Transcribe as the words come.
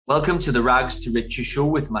Welcome to the Rags to Riches show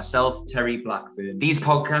with myself, Terry Blackburn. These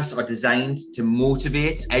podcasts are designed to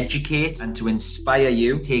motivate, educate, and to inspire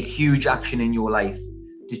you to take huge action in your life,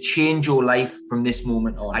 to change your life from this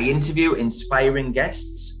moment on. I interview inspiring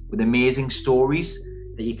guests with amazing stories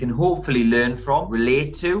that you can hopefully learn from,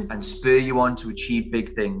 relate to, and spur you on to achieve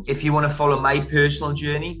big things. If you want to follow my personal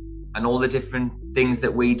journey and all the different things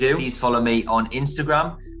that we do, please follow me on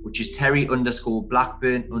Instagram, which is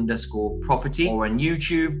Terry_Blackburn_property, or on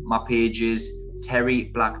YouTube, my page is Terry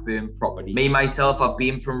Blackburn Property. Me, myself, I've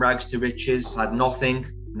been from rags to riches, had nothing.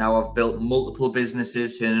 Now I've built multiple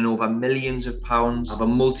businesses, turning over millions of pounds. I have a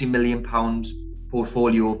multi-million pound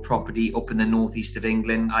portfolio of property up in the northeast of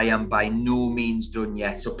England. I am by no means done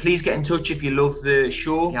yet. So please get in touch if you love the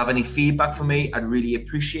show. If you have any feedback for me, I'd really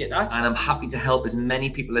appreciate that. And I'm happy to help as many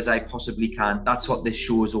people as I possibly can. That's what this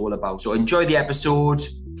show is all about. So enjoy the episode.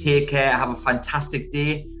 Take care. Have a fantastic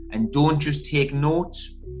day. And don't just take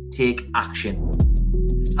notes, take action.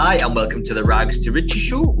 Hi, and welcome to the Rags to Riches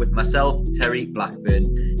show with myself, Terry Blackburn.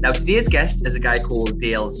 Now, today's guest is a guy called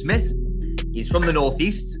SDDE Smith. He's from the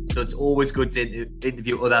northeast, so it's always good to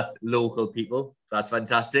interview other local people. That's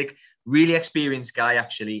fantastic. Really experienced guy,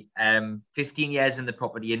 actually. 15 years in the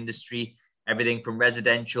property industry, everything from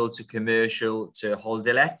residential to commercial to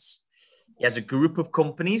holiday lets. He has a group of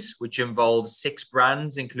companies which involves 6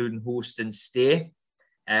 brands, including Host and Stay,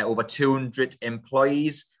 over 200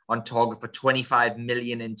 employees, on target for 25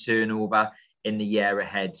 million in turnover in the year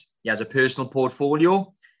ahead. He has a personal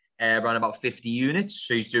portfolio, around about 50 units.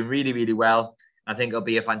 So he's doing really, really well. I think it'll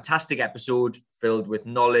be a fantastic episode filled with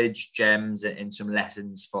knowledge, gems, and some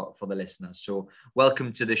lessons for the listeners. So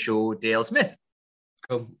welcome to the show, SDDE Smith.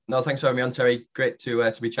 Cool. No, thanks for having me on, Terry. Great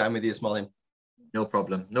to be chatting with you this morning. No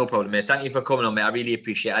problem, mate. Thank you for coming on, mate. I really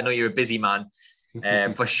appreciate it. I know you're a busy man,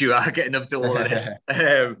 for sure, getting up to all of this.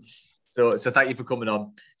 So thank you for coming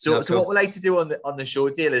on. So what we like to do on the show,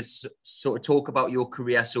 SDDE, is sort of talk about your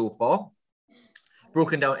career so far,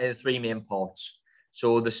 broken down into 3 main parts.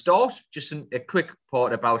 So the start, just a quick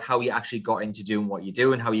part about how you actually got into doing what you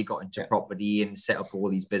do and how you got into property and set up all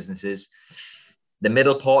these businesses. The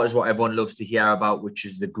middle part is what everyone loves to hear about, which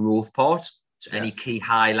is the growth part. So any key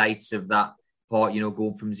highlights of that part,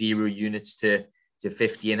 going from 0 units to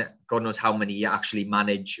 50, and God knows how many you actually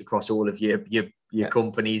manage across all of your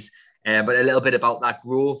companies. But a little bit about that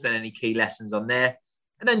growth and any key lessons on there.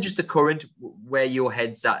 And then just the current, where your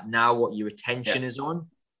head's at now, what your attention is on,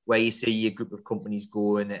 where you see your group of companies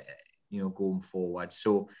going, going forward.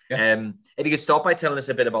 So if you could start by telling us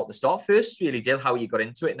a bit about the start first, really, SDDE, how you got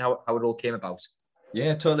into it and how it all came about.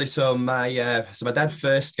 Yeah, totally. So my dad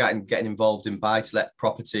first getting involved in buy-to-let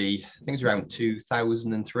property, I think it was around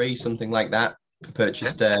 2003, something like that.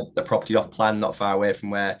 Purchased a property off plan not far away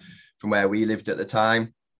from where we lived at the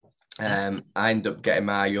time. I ended up getting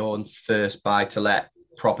my own first buy-to-let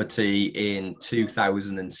property in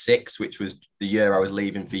 2006, which was the year I was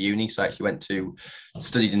leaving for uni. So I actually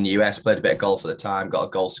studied in the US, played a bit of golf at the time, got a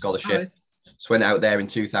golf scholarship. Nice. So went out there in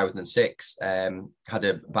 2006, had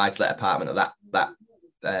a buy-to-let apartment at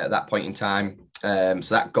that point in time. So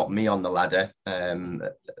that got me on the ladder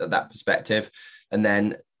at that perspective. And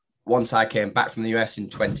then once I came back from the US in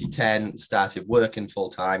 2010, started working full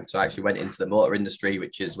time. So I actually went into the motor industry,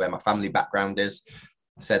 which is where my family background is.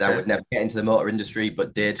 Said I would never get into the motor industry,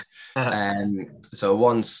 but did. So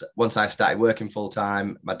once I started working full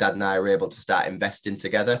time, my dad and I were able to start investing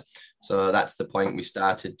together. So that's the point we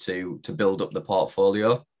started to build up the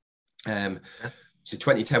portfolio. So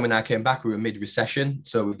 2010, when I came back, we were mid-recession.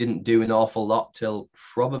 So we didn't do an awful lot till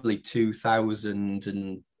probably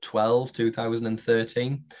 2012,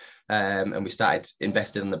 2013. And we started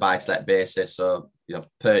investing on the buy-to-let basis. So,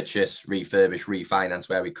 purchase, refurbish, refinance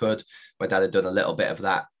where we could. My dad had done a little bit of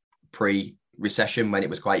that pre-recession when it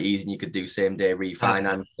was quite easy and you could do same-day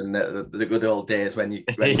refinance and the good old days when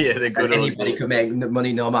anybody could make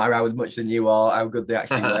money no matter how much they knew or how good they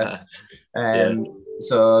actually were.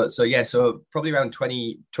 So probably around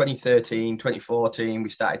 2013, 2014, we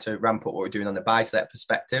started to ramp up what we're doing on the buy-to-let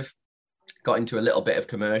perspective. Got into a little bit of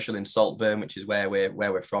commercial in Saltburn, which is where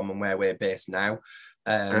we're from and where we're based now.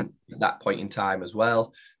 At that point in time as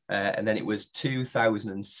well. And then it was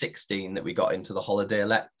 2016 that we got into the holiday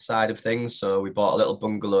let side of things. So we bought a little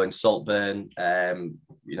bungalow in Saltburn,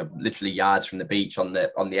 literally yards from the beach on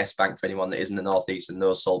the S Bank for anyone that is in the northeast and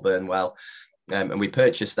knows Saltburn well. And we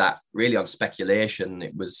purchased that really on speculation.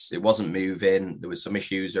 It wasn't moving. There was some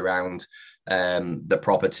issues around the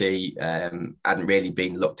property, hadn't really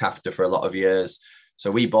been looked after for a lot of years. So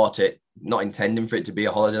we bought it, not intending for it to be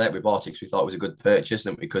a holiday let. We bought it because we thought it was a good purchase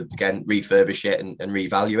and we could, again, refurbish it and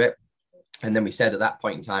revalue it. And then we said at that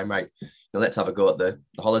point in time, right, let's have a go at the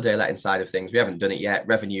holiday letting side of things. We haven't done it yet.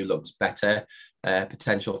 Revenue looks better,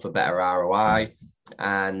 potential for better ROI.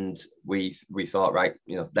 And we thought, right,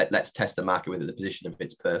 let's test the market with the position if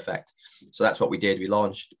it's perfect. So that's what we did. We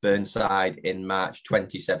launched Burnside in March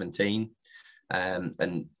 2017.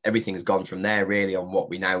 And everything's gone from there really on what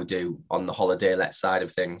we now do on the holiday let side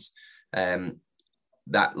of things.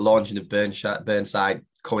 That launching of Burnside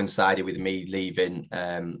coincided with me leaving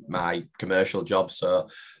my commercial job. So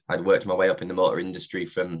I'd worked my way up in the motor industry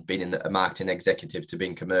from being a marketing executive to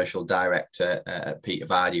being commercial director at Peter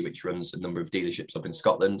Vardy, which runs a number of dealerships up in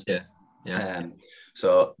Scotland.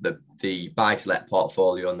 So the buy-to-let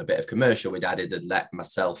portfolio and the bit of commercial we'd added had let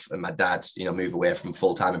myself and my dad, move away from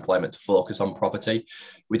full-time employment to focus on property.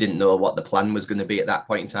 We didn't know what the plan was going to be at that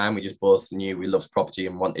point in time. We just both knew we loved property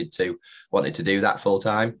and wanted to do that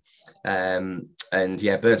full-time.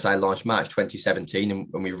 Burnside launched March 2017,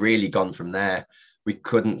 and we've really gone from there. We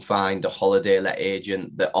couldn't find a holiday let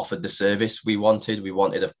agent that offered the service we wanted. We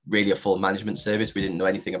wanted a full management service. We didn't know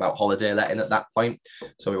anything about holiday letting at that point.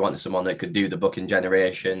 So we wanted someone that could do the booking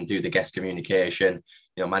generation, do the guest communication,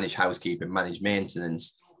 manage housekeeping, manage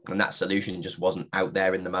maintenance. And that solution just wasn't out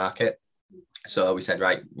there in the market. So we said,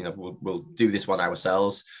 right, we'll do this one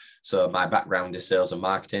ourselves. So my background is sales and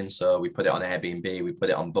marketing. So we put it on Airbnb, we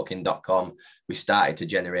put it on booking.com. We started to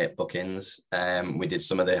generate bookings. We did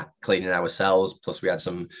some of the cleaning ourselves. Plus we had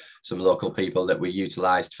some local people that we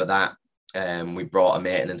utilized for that. We brought a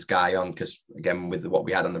maintenance guy on because, again, with what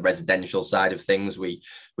we had on the residential side of things, we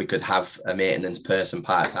could have a maintenance person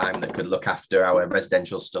part-time that could look after our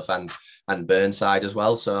residential stuff and Burnside as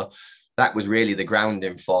well. So that was really the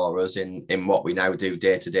grounding for us in what we now do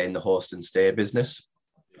day to day in the host and stay business.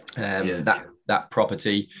 That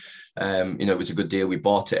property, it was a good deal. We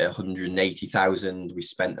bought it at 180,000. We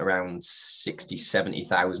spent around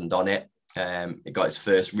 70,000 on it. It got its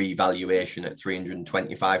first revaluation at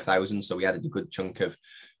 325,000. So we added a good chunk of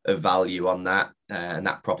value on that. And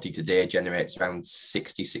that property today generates around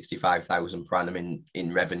 65,000 per annum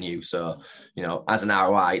in revenue. So, as an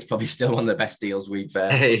ROI, it's probably still one of the best deals we've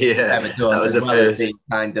ever done. That was the first.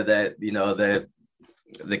 Kind of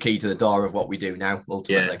the key to the door of what we do now,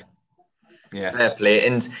 ultimately. Yeah. Fair play.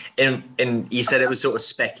 And you said it was sort of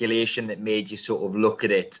speculation that made you sort of look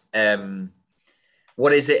at it.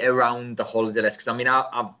 What is it around the holiday list? Because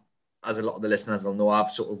I've, as a lot of the listeners will know,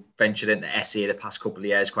 I've sort of ventured into SA the past couple of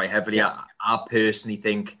years quite heavily. Yeah. I personally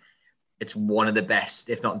think it's one of the best,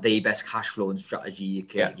 if not the best, cash flowing strategy you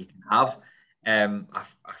can have. I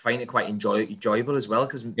find it quite enjoyable as well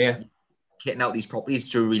because kitting out these properties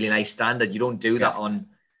to a really nice standard. You don't do that on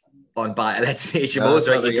buy-to-lets and HMOs,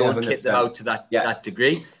 right? You don't kit them out to that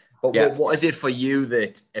degree. But what is it for you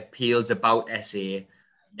that appeals about SA,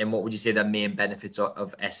 and what would you say the main benefits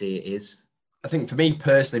of SA is? I think for me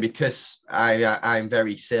personally, because I'm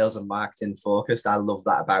very sales and marketing focused, I love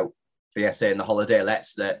that about BSA and the holiday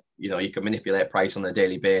lets, that you can manipulate price on a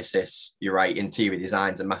daily basis. You're right, interior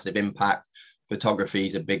design's a massive impact. Photography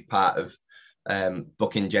is a big part of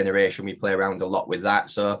booking generation. We play around a lot with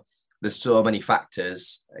that. So there's so many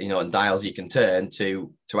factors, and dials you can turn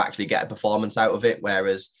to actually get a performance out of it.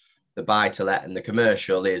 Whereas the buy to let and the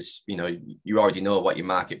commercial is, you already know what your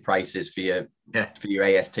market price is for your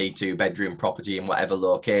AST 2-bedroom property in whatever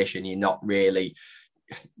location.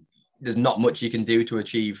 There's not much you can do to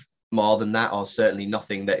achieve more than that, or certainly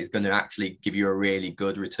nothing that is going to actually give you a really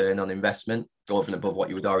good return on investment over and above what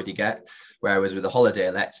you would already get. Whereas with the holiday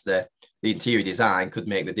lets, the interior design could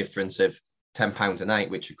make the difference of £10 a night,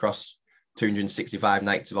 which across 265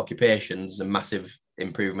 nights of occupation is a massive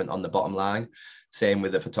improvement on the bottom line. Same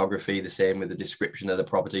with the photography, the same with the description of the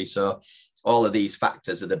property. So all of these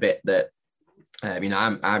factors are the bit that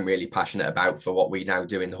I'm really passionate about for what we now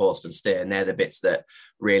do in host and stay, and they're the bits that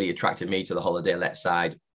really attracted me to the holiday let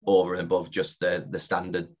side over and above just the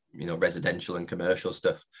standard residential and commercial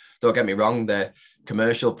stuff. Don't get me wrong, the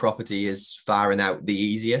commercial property is far and out the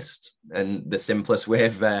easiest and the simplest way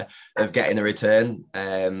of getting a return.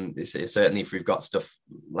 It's certainly if we've got stuff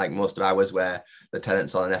like most of ours where the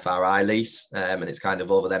tenant's on an FRI lease, and it's kind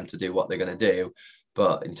of over them to do what they're going to do.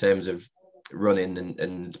 But in terms of running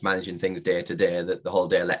and managing things day to day, that the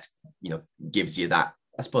holiday let gives you that,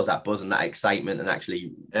 I suppose, that buzz and that excitement and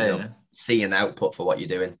actually seeing output for what you're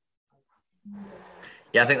doing.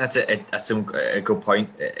 Yeah, I think that's a good point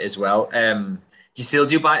as well. Do you still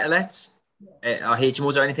do buy-to-lets or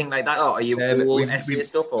HMOs or anything like that? Or are you all SA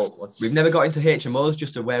stuff? Or what's... We've never got into HMOs,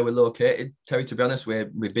 just to where we're located. Terry, to be honest,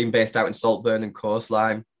 we've been based out in Saltburn and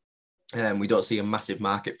Coastline. We don't see a massive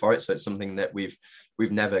market for it, so it's something that we've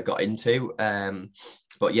we've never got into.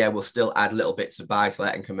 But yeah, we'll still add little bits of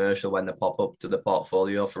buy-to-let and commercial when they pop up to the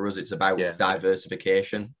portfolio. For us, it's about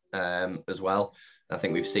diversification as well. I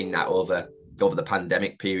think we've seen that over the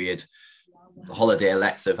pandemic period. Holiday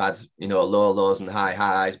lets have had, low lows and high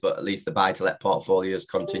highs, but at least the buy-to-let portfolios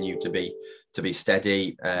continue to be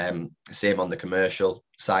steady. Same on the commercial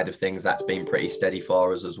side of things, that's been pretty steady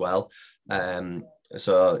for us as well.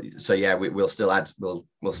 So yeah, we'll still add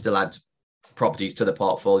properties to the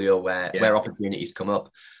portfolio where opportunities come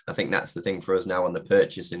up. I think that's the thing for us now on the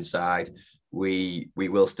purchasing side. We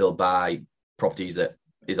will still buy properties that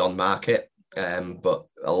is on market. But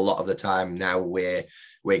a lot of the time now we're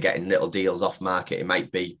getting little deals off market. It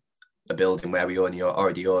might be a building where we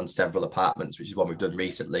already own several apartments, which is what we've done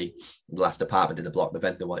recently. The last apartment in the block, the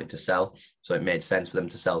vendor wanted to sell, so it made sense for them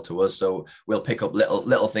to sell to us. So we'll pick up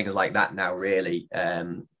little things like that now, really,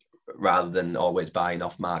 rather than always buying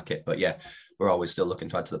off market. But yeah, we're always still looking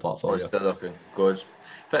to add to the portfolio. Still looking good.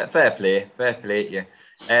 Fair play to you.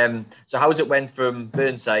 So how's it went from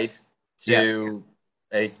Burnside to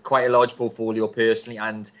quite a large portfolio personally,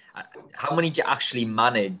 and how many do you actually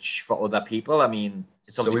manage for other people? I mean,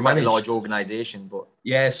 it's obviously quite a large organisation, but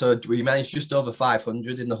so we manage just over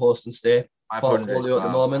 500 in the host and stay portfolio at the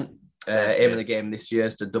moment. Aim of the game this year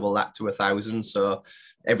is to double that to 1,000. So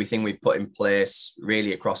everything we've put in place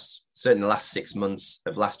really across certainly the last 6 months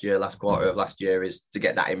of last quarter of last year, is to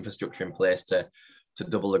get that infrastructure in place to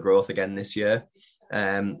double the growth again this year.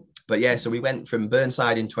 But yeah, so we went from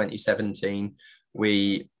Burnside in 2017.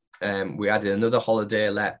 We added another holiday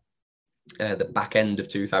let the back end of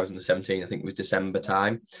 2017. I think it was December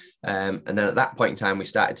time. And then at that point in time, we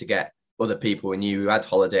started to get other people we knew who had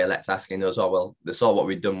holiday lets asking us, they saw what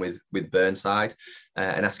we'd done with Burnside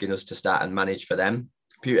and asking us to start and manage for them.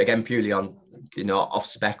 Purely on, off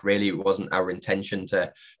spec, really. It wasn't our intention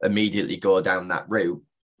to immediately go down that route.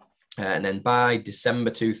 And then by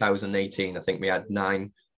December 2018, I think we had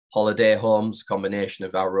 9 holiday homes, combination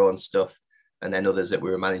of our own stuff and then others that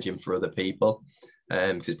we were managing for other people.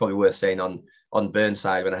 Because it's probably worth saying on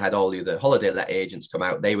Burnside, when I had all the other holiday let agents come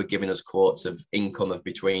out, they were giving us quotes of income of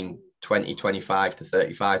between 20, 25 to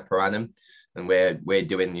 35 per annum. And we're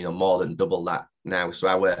doing, more than double that now. So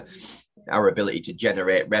our ability to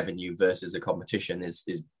generate revenue versus the competition has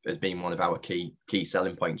been one of our key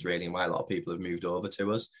selling points, really, and why a lot of people have moved over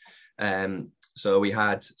to us. So we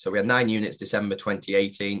had 9 units December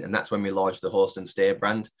 2018, and that's when we launched the host and stay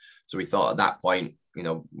brand. So we thought at that point,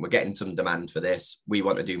 we're getting some demand for this. We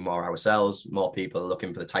want to do more ourselves. More people are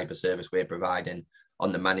looking for the type of service we're providing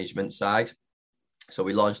on the management side. So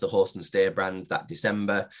we launched the host and stay brand that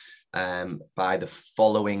December. By the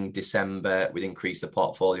following December, we'd increased the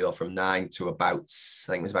portfolio from 9 to about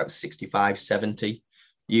 65, 70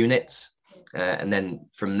 units. And then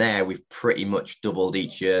from there, we've pretty much doubled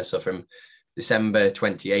each year. So from December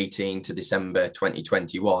 2018 to December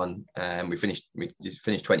 2021, we finished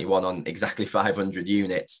 21 on exactly 500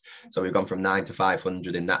 units. So we've gone from 9 to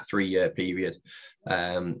 500 in that 3-year period.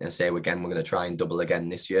 And we're going to try and double again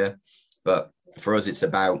this year. But for us, it's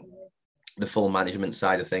about the full management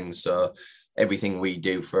side of things. So everything we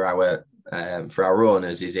do for our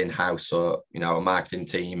owners is in-house. So, our marketing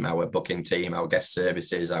team, our booking team, our guest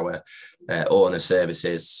services, our owner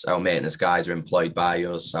services, our maintenance guys are employed by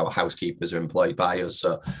us, our housekeepers are employed by us.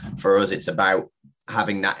 So for us, it's about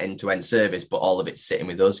having that end-to-end service, but all of it's sitting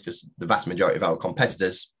with us, because the vast majority of our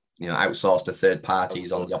competitors, outsource to third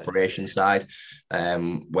parties on the operations side,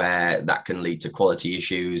 where that can lead to quality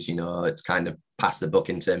issues. It's kind of pass the buck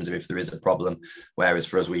in terms of if there is a problem. Whereas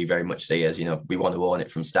for us, we very much see as, we want to own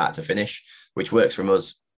it from start to finish, which works from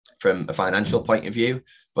us from a financial point of view,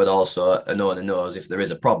 but also an owner knows if there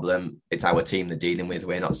is a problem, it's our team they're dealing with.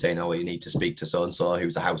 We're not saying, you need to speak to so-and-so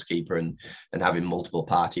who's a housekeeper and having multiple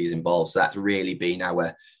parties involved. So that's really been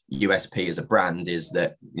our USP as a brand, is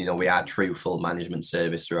that, we are true full management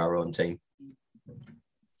service through our own team.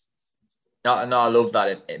 No, I love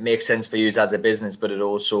that. It makes sense for you as a business, but it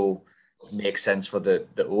also makes sense for the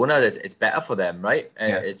owner. It's better for them, right?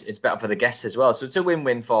 It's better for the guests as well. So it's a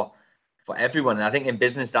win-win for everyone. And I think in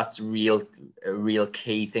business, that's a real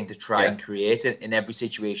key thing to try and create it in every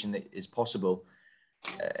situation that is possible.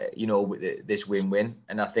 With this win-win.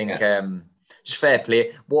 And I think just fair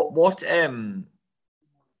play.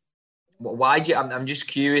 Why do you? I'm just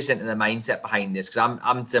curious into the mindset behind this, because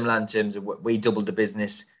I'm similar in terms of we doubled the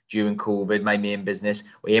business during COVID, my main business.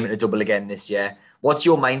 We're aiming to double again this year. What's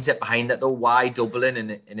your mindset behind that though? Why doubling?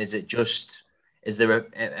 And is there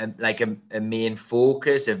a main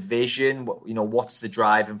focus, a vision? What's the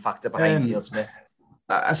driving factor behind DDE Smith?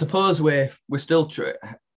 I suppose we're still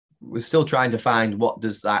trying to find what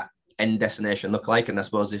does that end destination look like? And I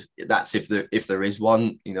suppose if there is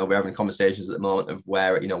one, we're having conversations at the moment of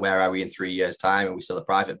where are we in 3 years' time? Are we still a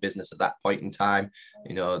private business at that point in time?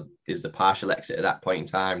 Is the partial exit at that point in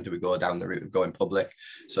time? Do we go down the route of going public?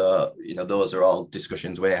 So, those are all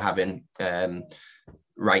discussions we're having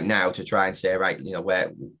right now to try and say, right,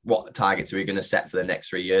 what targets are we going to set for the next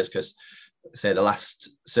 3 years? Because say the last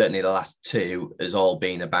two has all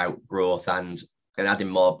been about growth and adding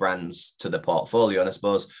more brands to the portfolio. And I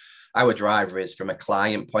suppose our driver is from a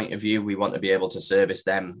client point of view. We want to be able to service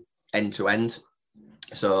them end to end.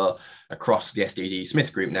 So across the SDDE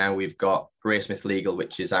Smith Group now, we've got Smith Legal,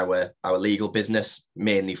 which is our legal business,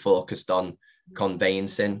 mainly focused on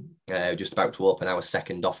conveyancing. Just about to open our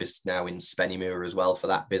second office now in Spennymoor as well for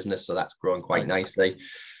that business. So that's growing quite nicely.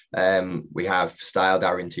 We have styled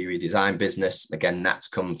our interior design business. Again, that's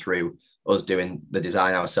come through us doing the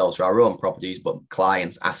design ourselves for our own properties, but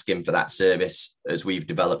clients asking for that service as we've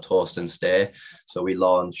developed Host and Stay. So we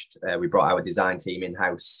brought our design team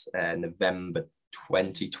in-house November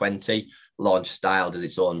 2020, launched Styled as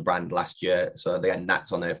its own brand last year. So again,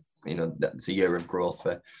 that's that's a year of growth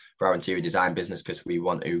for our interior design business, because we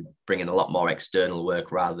want to bring in a lot more external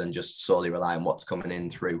work rather than just solely rely on what's coming in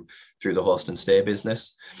through the Host and Stay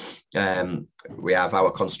business. We have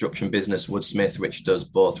our construction business, Woodsmith, which does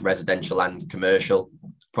both residential and commercial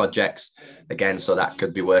projects. Again, so that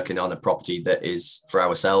could be working on a property that is for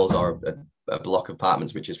ourselves, or a block of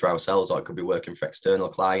apartments which is for ourselves, or it could be working for external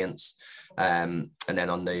clients. And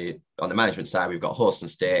then on the management side, we've got Host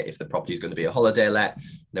and Stay if the property is going to be a holiday let.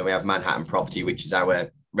 Then we have Manhattan Property, which is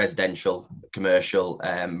our residential, commercial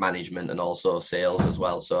management, and also sales as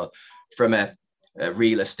well. So from a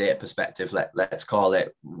real estate perspective, let's call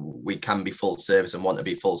it, we can be full service and want to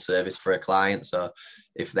be full service for a client. So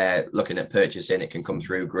if they're looking at purchasing, it can come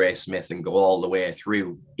through Smith and go all the way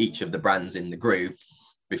through each of the brands in the group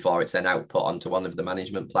before it's then output onto one of the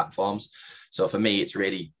management platforms. So for me, it's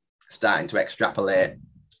really starting to extrapolate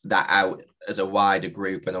that out as a wider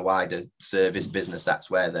group and a wider service business. That's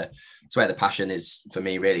where the passion is for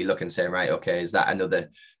me, really looking and saying, right, okay, is that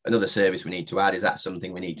another service we need to add? Is that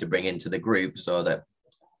something we need to bring into the group so that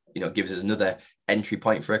gives us another entry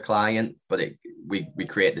point for a client, but we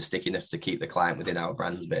create the stickiness to keep the client within our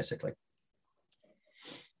brands, basically.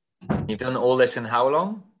 You've done all this in how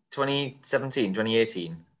long? 2017,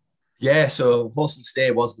 2018? Yeah, so Host and Stay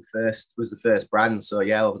was the first brand. So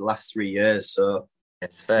yeah, over the last 3 years. So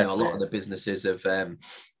it's fair. A lot of the businesses have,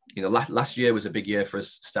 last year was a big year for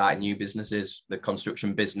us starting new businesses. The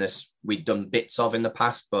construction business we'd done bits of in the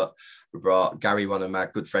past, but we brought Gary, one of my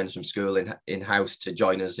good friends from school, in-house to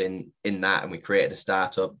join us in that, and we created a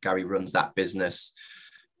startup. Gary runs that business.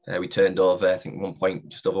 We turned over, I think,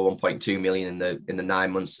 just over 1.2 million in the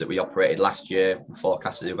 9 months that we operated last year. We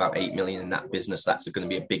forecasted to do about 8 million in that business. That's going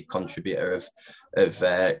to be a big contributor of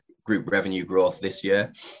group revenue growth this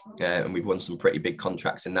year. And we've won some pretty big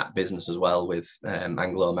contracts in that business as well, with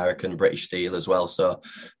Anglo-American, British Steel as well. So,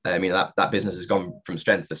 that business has gone from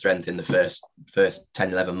strength to strength in the first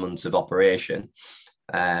 10, 11 months of operation.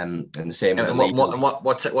 And the same with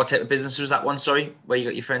what type of business was that one? Sorry, where you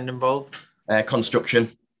got your friend involved? Construction.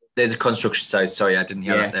 The construction side. Sorry, I didn't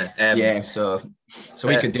hear that there. So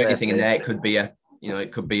we could do anything in there. It could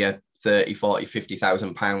be a 30, 40,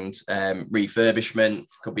 50,000 pound refurbishment,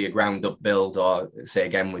 could be a ground up build, or say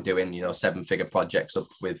again, we're doing 7-figure projects up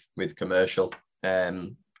with commercial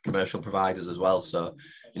providers as well. So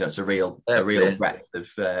it's a real breadth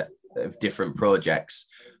of different projects,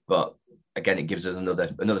 but again, it gives us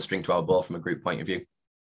another string to our bow from a group point of view.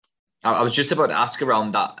 I was just about to ask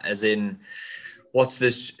around that, as in, what's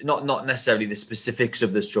this, not necessarily the specifics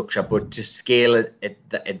of the structure, but to scale it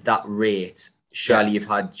at that rate. Surely you've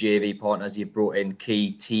had JV partners, you've brought in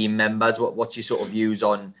key team members. What's your sort of views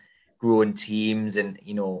on growing teams? And,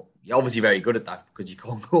 you're obviously very good at that, because you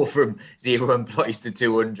can't go from 0 employees to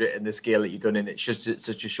 200 in the scale that you've done in it's just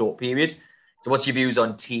such a short period. So what's your views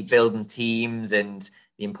on building teams and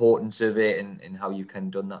the importance of it, and how you can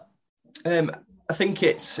done that? I think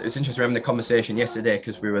it's interesting. We're having a conversation yesterday,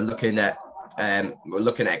 because we were looking at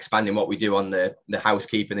expanding what we do on the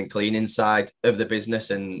housekeeping and cleaning side of the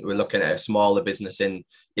business, and we're looking at a smaller business in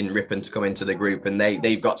Ripon to come into the group, and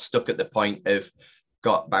they've got stuck at the point of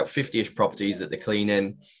got about 50-ish properties that they're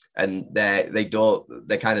cleaning, and they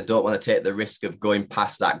kind of don't want to take the risk of going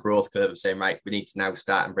past that growth curve of saying, right, we need to now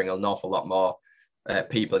start and bring an awful lot more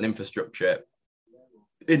people and infrastructure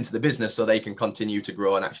into the business so they can continue to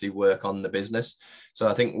grow and actually work on the business. So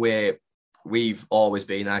I think we've always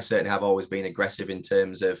been, I certainly have always been aggressive in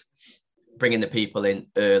terms of bringing the people in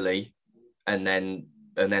early and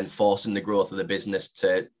then forcing the growth of the business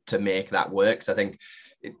to make that work. So I think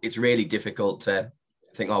it's really difficult to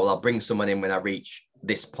think, oh, well, I'll bring someone in when I reach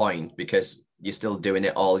this point, because you're still doing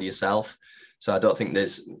it all yourself. So I don't think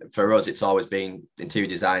for us, it's always been interior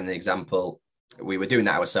design, the example. We were doing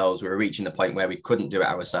that ourselves. We were reaching the point where we couldn't do it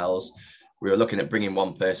ourselves. We were looking at bringing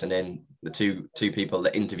one person in. The two people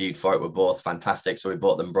that interviewed for it were both fantastic. So we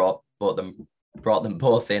brought them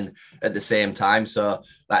both in at the same time. So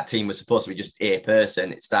that team was supposed to be just a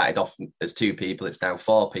person. It started off as 2 people. It's now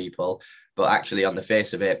 4 people. But actually, on the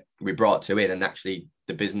face of it, we brought 2 in, and actually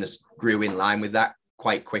the business grew in line with that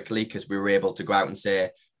quite quickly, because we were able to go out and say,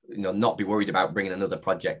 not be worried about bringing another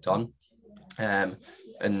project on. And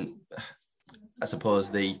I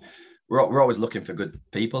suppose we're always looking for good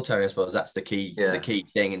people, Terry. I suppose that's the key, the key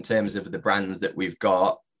thing in terms of the brands that we've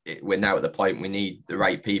got. We're now at the point we need the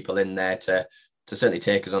right people in there to certainly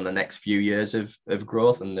take us on the next few years of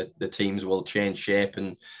growth, and the teams will change shape,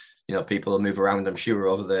 and people will move around, I'm sure,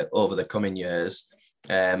 over the coming years.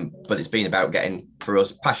 But it's been about getting, for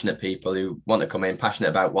us, passionate people who want to come in, passionate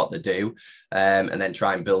about what they do, and then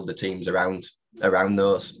try and build the teams around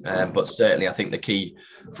those. But certainly I think the key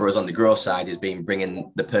for us on the growth side is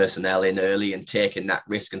bringing the personnel in early and taking that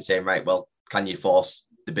risk and saying, right, well, can you force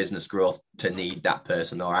the business growth to need that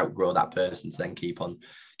person or outgrow that person to then keep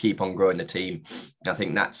on growing the team? And I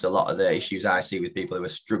think that's a lot of the issues I see with people who are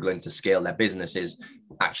struggling to scale their business, is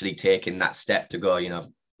actually taking that step to go,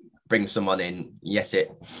 bring someone in. Yes,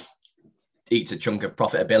 it eats a chunk of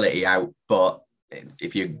profitability out, but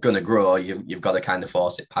if you're going to grow, you've got to kind of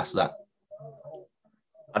force it past that.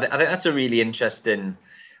 I think that's a really interesting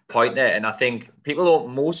point there. And I think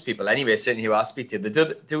most people anyway, certainly who I speak to, they do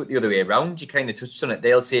it the other way around. You kind of touched on it.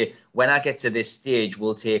 They'll say, when I get to this stage,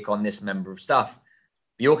 we'll take on this member of staff.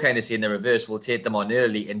 But you're kind of saying the reverse. We'll take them on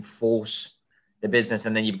early and force the business,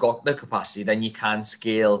 and then you've got the capacity, then you can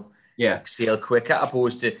scale quicker,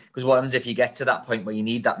 opposed to, because what happens if you get to that point where you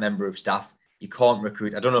need that member of staff, you can't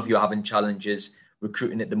recruit. I don't know if you're having challenges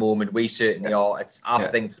recruiting at the moment. We certainly are. I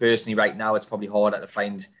think personally right now, it's probably harder to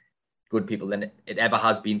find good people than it ever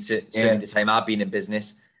has been, certainly the time I've been in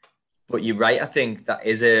business. But you're right. I think that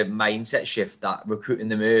is a mindset shift, that recruiting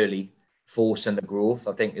them early, forcing the growth,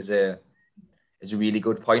 I think is a really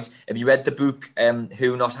good point. Have you read the book,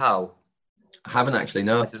 Who Not How? I haven't actually,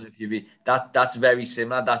 no. I don't know if you read that. That's very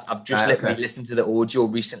similar. That I've just listened to the audio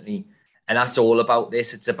recently, and that's all about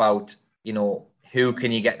this. It's about, who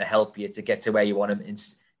can you get to help you to get to where you want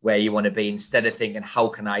to be, instead of thinking, how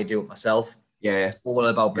can I do it myself? Yeah, it's all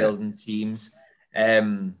about building teams. I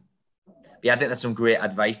think that's some great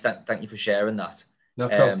advice. Thank you for sharing that. No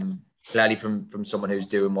problem. Clearly from someone who's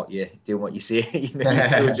doing what you say. You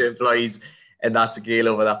told your employees, and that scale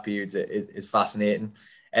over that period is fascinating.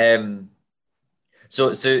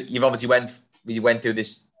 So you've obviously went through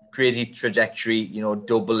this crazy trajectory,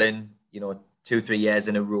 doubling, 2-3 years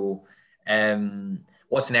in a row.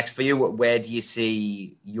 What's next for you? Where do you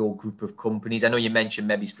see your group of companies? I know you mentioned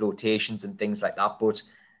maybe flotations and things like that, but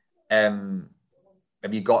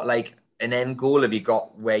have you got like an end goal? Have you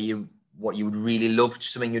got what you would really love,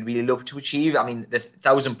 something you'd really love to achieve? I mean, the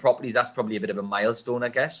 1,000 properties, that's probably a bit of a milestone, I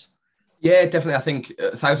guess. Yeah, definitely. I think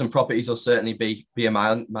 1,000 properties will certainly be a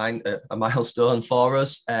milestone for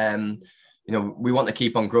us. We want to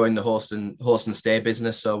keep on growing the host and stay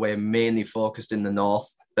business, so we're mainly focused in the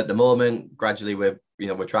north at the moment. Gradually, we're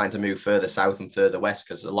trying to move further south and further west,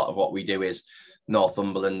 because a lot of what we do is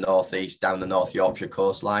Northumberland, northeast, down the North Yorkshire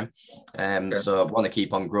coastline. So I want to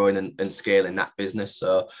keep on growing and scaling that business.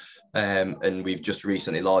 So, and we've just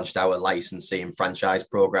recently launched our licensing and franchise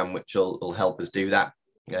program, which will help us do that.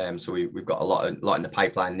 So we've got a lot in the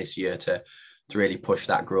pipeline this year to really push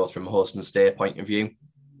that growth from a host and stay point of view.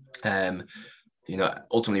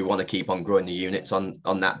 Ultimately we want to keep on growing the units on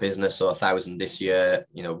that business. So 1,000 this year,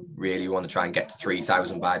 really want to try and get to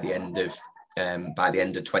 3,000 by the end of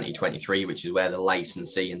 2023, which is where the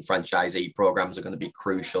licensee and franchisee programs are going to be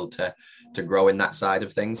crucial to grow in that side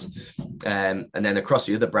of things. And then across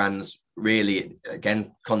the other brands, really,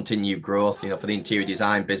 again, continue growth. For the interior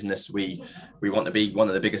design business, we want to be one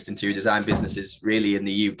of the biggest interior design businesses really in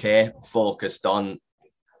the UK, focused on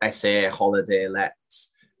SA holiday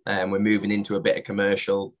lets. We're moving into a bit of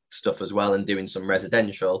commercial stuff as well and doing some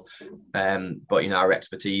residential. But our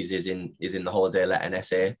expertise is in the holiday let and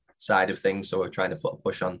SA side of things. So we're trying to put a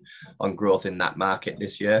push on growth in that market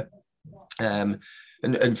this year. And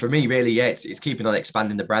for me, really, it's keeping on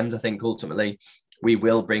expanding the brands. I think ultimately we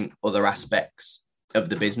will bring other aspects of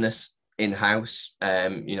the business in-house.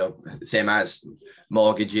 Same as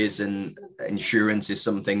mortgages and insurance is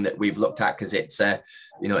something that we've looked at, because it's a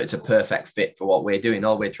perfect fit for what we're doing.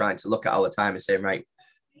 All we're trying to look at all the time is saying, right,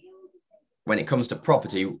 when it comes to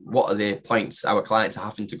property, what are the points our clients are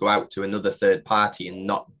having to go out to another third party and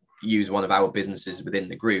not use one of our businesses within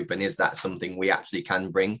the group? And is that something we actually can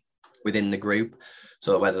bring within the group?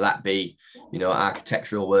 So whether that be,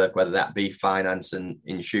 architectural work, whether that be finance and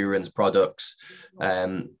insurance products,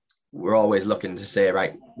 we're always looking to say,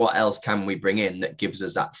 right, what else can we bring in that gives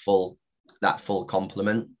us that full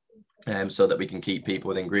complement, so that we can keep people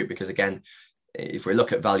within group? Because again, if we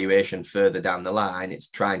look at valuation further down the line, it's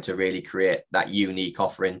trying to really create that unique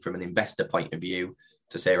offering from an investor point of view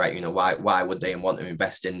to say, right, why would they want to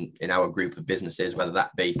invest in our group of businesses, whether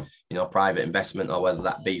that be, private investment or whether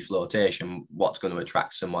that be flotation, what's going to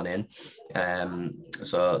attract someone in.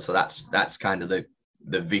 So that's kind of the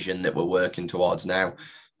vision that we're working towards now.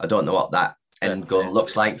 I don't know what that end goal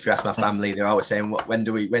looks like. If you ask my family, they're always saying, when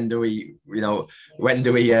do we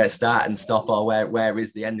start and stop, or where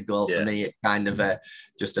is the end goal? For me, it's kind of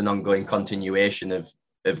just an ongoing continuation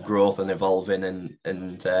of growth and evolving and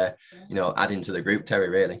adding to the group, Terry,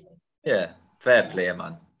 really. Yeah, fair play,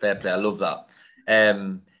 man. Fair play. I love that.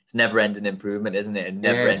 It's never-ending improvement, isn't it? And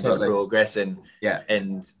never-ending progress. And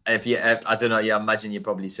if I don't know, I imagine you're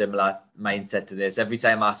probably similar mindset to this. Every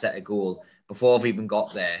time I set a goal, before I've even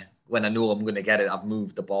got there, when I know I'm going to get it, I've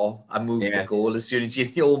moved the ball. I moved the goal as soon as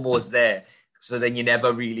you're almost there. So then you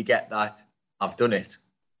never really get that I've done it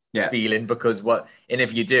feeling, because and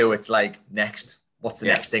if you do, it's like next. What's the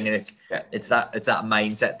next thing? And it's that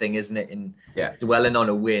mindset thing, isn't it? And dwelling on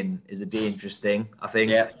a win is a dangerous thing, I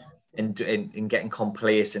think. And getting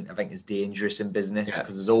complacent, I think, is dangerous in business,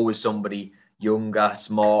 because there's always somebody younger,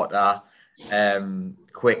 smarter,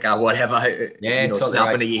 quicker, whatever. Totally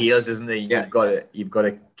snapping at your heels, isn't there? You've got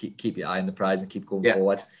to keep your eye on the prize and keep going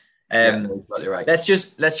forward. Totally right. Let's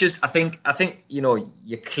just. I think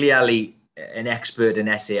you're clearly an expert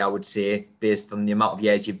in SA, I would say, based on the amount of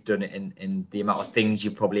years you've done it and the amount of things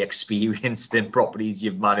you've probably experienced in properties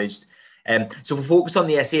you've managed. So if we focus on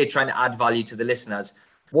the SA, trying to add value to the listeners,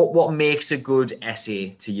 what makes a good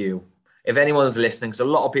SA to you? If anyone's listening, because a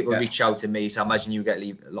lot of people reach out to me, so I imagine you get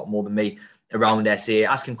a lot more than me around SA,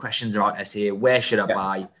 asking questions about SA. Where should I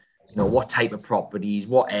buy? What type of properties?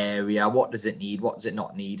 What area? What does it need? What does it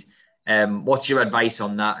not need? What's your advice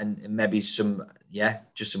on that? And maybe some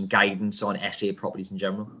guidance on SA properties in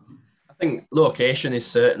general. I think location is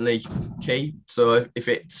certainly key. So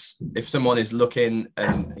if someone is looking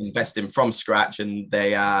and investing from scratch and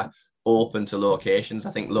they are open to locations,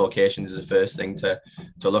 I think locations is the first thing to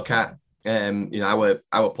look at.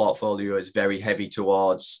 Our portfolio is very heavy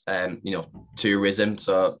towards tourism,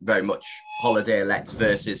 so very much holiday lets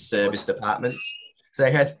versus serviced apartments. Say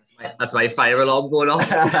ahead. That's my fire alarm going off.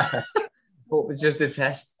 Hope it's just a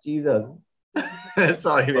test. Jesus.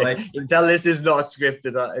 Sorry, mate. You can tell this is not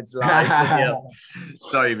scripted. It's live.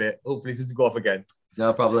 Sorry, mate. Hopefully it doesn't go off again.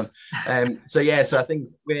 No problem. So I think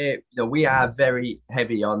we are very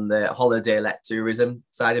heavy on the holiday let tourism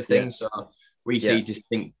side of things. So we see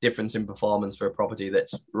distinct difference in performance for a property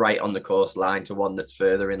that's right on the coastline to one that's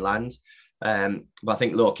further inland. But I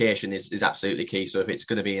think location is absolutely key. So if it's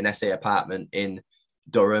going to be an SA apartment in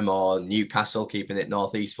Durham or Newcastle, keeping it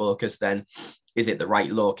northeast focused, then is it the right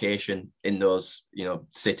location in those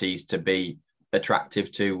cities to be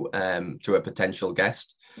attractive to a potential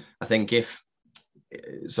guest? I think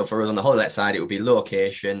so for us on the holiday side, it would be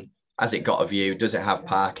location. Has it got a view? Does it have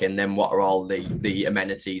parking? Then what are all the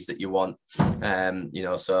amenities that you want?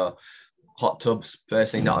 So hot tubs,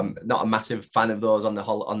 personally, not a massive fan of those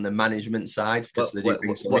on the management side, because they do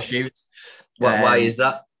bring some issues. Why is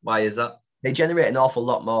that? They generate an awful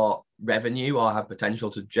lot more revenue, or have potential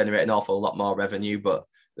to generate an awful lot more revenue, but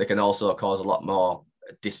they can also cause a lot more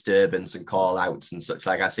disturbance and call outs and such.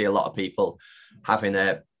 Like I see a lot of people having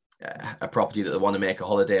a property that they want to make a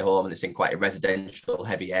holiday home, and it's in quite a residential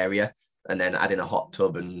heavy area, and then adding a hot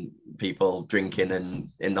tub and people drinking and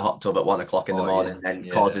in the hot tub at 1 o'clock in the morning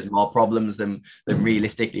causes more problems than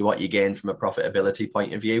realistically what you gain from a profitability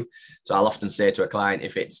point of view. So I'll often say to a client,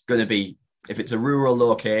 if it's a rural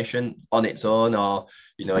location on its own, or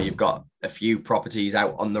you've got a few properties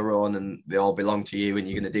out on their own and they all belong to you and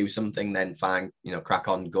you're going to do something, then fine, crack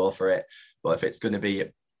on, go for it. But if it's going to be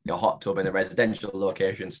a hot tub in a residential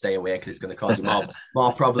location, stay away, because it's going to cause you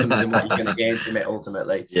more problems than what you're going to gain from it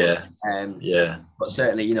ultimately. But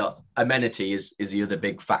certainly, amenity is the other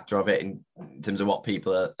big factor of it in terms of what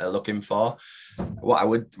people are looking for. What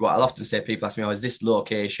I'll often say, people ask me, is this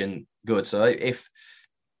location good? So if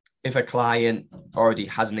a client already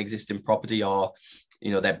has an existing property, or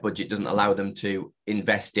their budget doesn't allow them to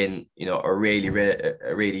invest in a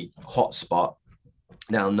really hot spot,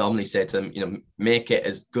 then I'll normally say to them, make it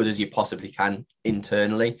as good as you possibly can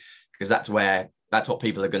internally, because that's where that's what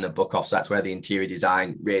people are going to book off. So that's where the interior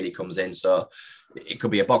design really comes in. So it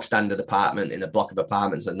could be a box standard apartment in a block of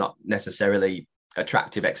apartments that are not necessarily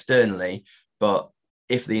attractive externally, but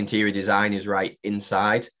if the interior design is right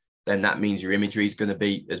inside, then that means your imagery is going to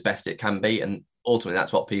be as best it can be. And ultimately,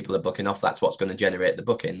 that's what people are booking off. That's what's going to generate the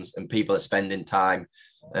bookings. And people are spending time,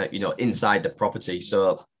 inside the property.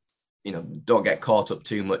 So, don't get caught up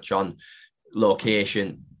too much on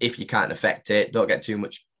location if you can't affect it. Don't get too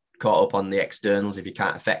much caught up on the externals if you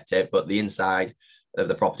can't affect it. But the inside of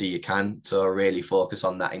the property you can. So really focus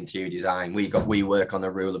on that interior design. We work on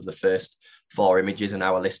a rule of the first 4 images in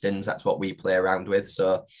our listings. That's what we play around with.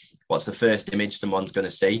 So what's the first image someone's going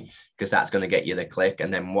to see? Because that's going to get you the click.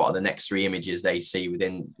 And then what are the next 3 images they see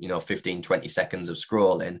within 15, 20 seconds of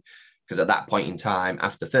scrolling? Because at that point in time,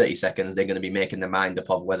 after 30 seconds, they're going to be making their mind up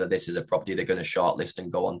of whether this is a property they're going to shortlist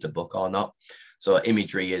and go on to book or not. So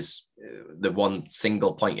imagery is the one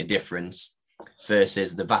single point of difference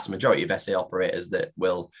versus the vast majority of SA operators that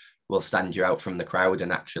will stand you out from the crowd.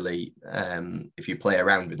 And actually, if you play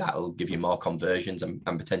around with that, it'll give you more conversions and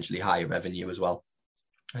potentially higher revenue as well.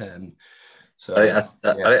 So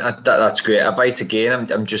that's great advice.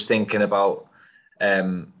 Again, I'm just thinking about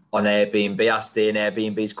on Airbnb. I stay in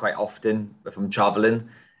Airbnbs quite often if I'm traveling.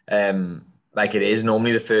 Like it is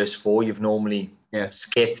normally the first 4 you've normally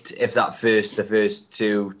skipped. If the first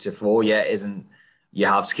 2 to 4 isn't. You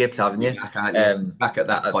have skipped, haven't you? Back at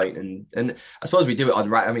that point. And I suppose we do it on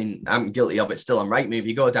right. I mean, I'm guilty of it still on Rightmove.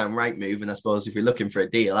 You go down Rightmove, and I suppose if you're looking for a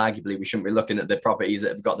deal, arguably we shouldn't be looking at the properties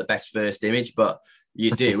that have got the best first image, but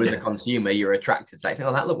you do as a consumer, you're attracted to like,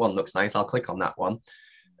 oh, that one looks nice. I'll click on that one.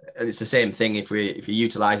 And it's the same thing if you're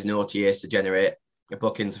utilising OTAs to generate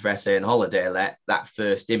bookings for SA and holiday let, that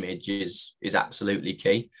first image is absolutely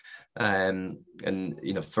key. And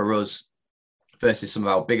for us, versus some of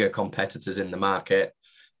our bigger competitors in the market,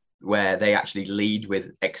 where they actually lead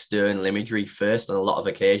with external imagery first on a lot of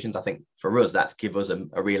occasions. I think for us, that's give us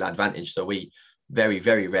a real advantage. So we very,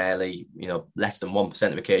 very rarely, less than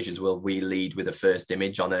 1% of occasions will we lead with a first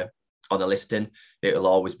image on a listing. It'll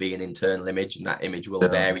always be an internal image, and that image will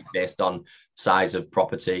vary based on size of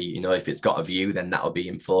property. If it's got a view, then that'll be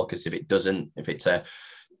in focus. If it doesn't, if it's a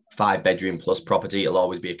 5-bedroom plus property, it'll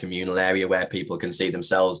always be a communal area where people can see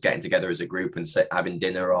themselves getting together as a group and having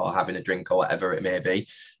dinner or having a drink or whatever it may be.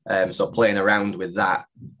 So playing around with that,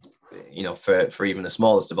 for even the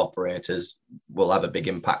smallest of operators will have a big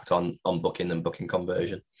impact on booking and booking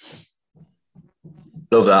conversion.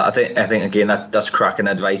 Love that. I think again, that's cracking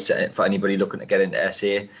advice for anybody looking to get into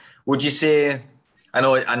SA. Would you say, I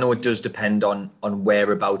know it does depend on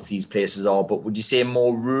whereabouts these places are, but would you say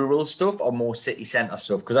more rural stuff or more city centre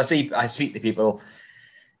stuff? Because I speak to people,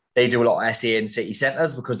 they do a lot of SA in city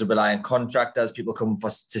centres because they rely on contractors. People come to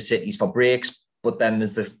cities for breaks, but then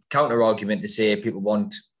there's the counter argument to say people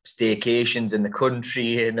want staycations in the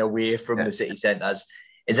country and away from the city centres.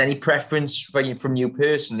 Is there any preference from you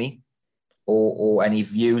personally, or any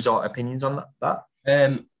views or opinions on that?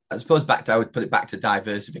 I suppose I would put it back to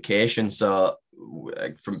diversification. So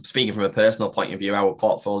speaking from a personal point of view, our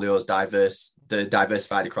portfolio is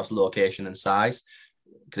diversified across location and size,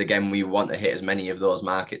 because again, we want to hit as many of those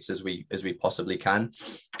markets as we possibly can.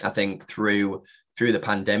 I think through the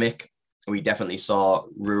pandemic, we definitely saw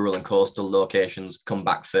rural and coastal locations come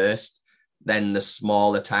back first, then the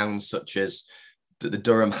smaller towns such as the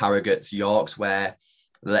Durham, Harrogates, Yorks, where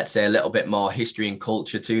let's say a little bit more history and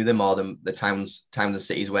culture to them, or the towns and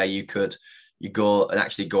cities where you go and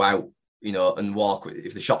actually go out, and walk.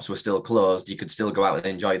 If the shops were still closed, you could still go out and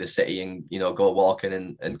enjoy the city and, go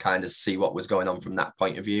walking and kind of see what was going on from that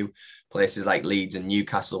point of view. Places like Leeds and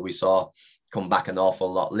Newcastle, we saw come back an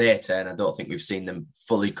awful lot later, and I don't think we've seen them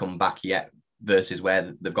fully come back yet versus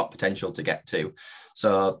where they've got potential to get to.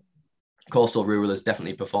 So coastal rural has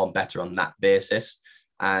definitely performed better on that basis.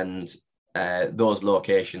 And those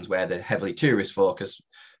locations where they're heavily tourist focused,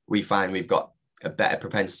 we find we've got a better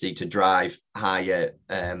propensity to drive higher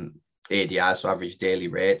ADRs, so average daily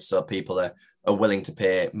rates. So people are willing to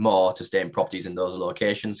pay more to stay in properties in those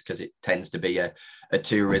locations, because it tends to be a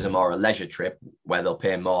tourism or a leisure trip where they'll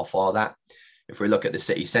pay more for that. If we look at the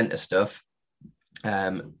city centre stuff,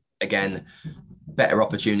 again, better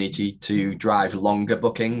opportunity to drive longer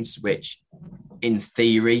bookings, which in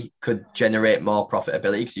theory could generate more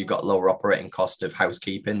profitability because you've got lower operating cost of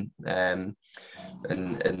housekeeping and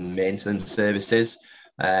maintenance services.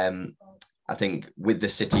 I think with the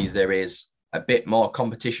cities, there is a bit more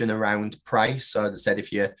competition around price. So as I said,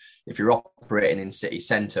 if you're operating in city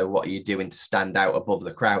centre, what are you doing to stand out above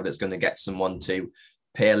the crowd that's going to get someone to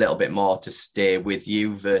pay a little bit more to stay with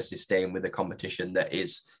you versus staying with a competition that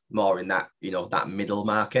is more in that, that middle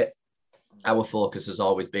market? our focus has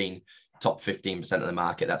always been top 15% of the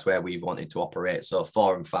market. That's where we've wanted to operate. So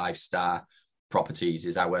 4 and 5 star properties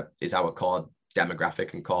is our core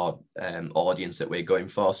demographic and core audience that we're going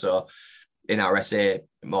for. So in our SA,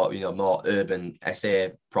 more urban SA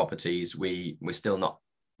properties, we're still not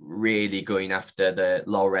really going after the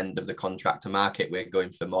lower end of the contractor market. We're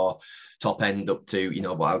going for more top end up to,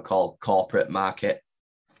 what I would call corporate market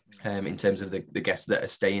in terms of the guests that are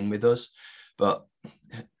staying with us. But,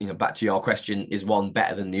 back to your question, is one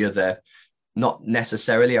better than the other? Not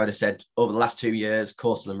necessarily. I would have said over the last 2 years,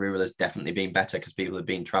 coastal and rural has definitely been better because people have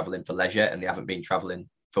been traveling for leisure and they haven't been traveling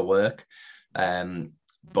for work.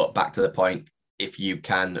 But back to the point, if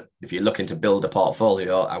you're looking to build a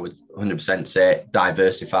portfolio, I would 100% say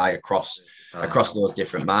diversify across those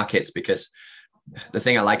different markets, because the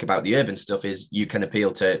thing I like about the urban stuff is you can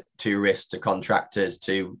appeal to tourists, to contractors,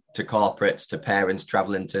 to corporates, to parents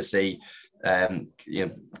traveling to see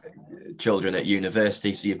children at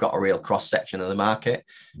university. So you've got a real cross section of the market.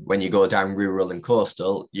 When you go down rural and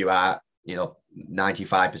coastal, you are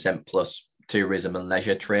 95% plus tourism and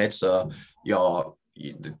leisure trade. So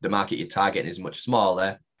the market you're targeting is much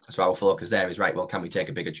smaller. So our focus there is, right, well, can we take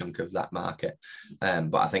a bigger chunk of that market?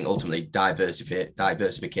 But I think ultimately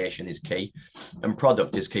diversification is key, and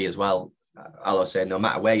product is key as well. I'll say, no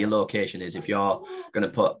matter where your location is, if you're going to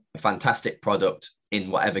put a fantastic product in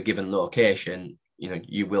whatever given location,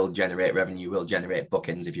 you will generate revenue, you will generate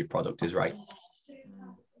bookings if your product is right.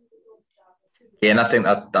 Yeah, and I think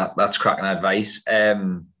that's cracking advice.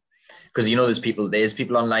 Because there's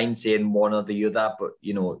people online saying one or the other, but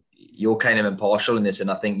you're kind of impartial in this, and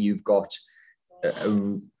I think you've got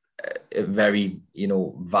a very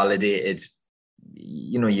validated.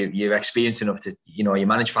 You're experienced enough to you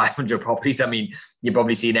manage 500 properties. I mean, you've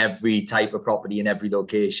probably seen every type of property in every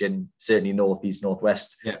location, certainly northeast,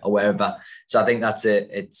 northwest, or wherever. So I think that's it.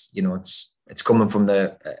 It's coming from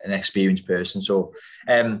an experienced person. So,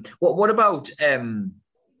 what about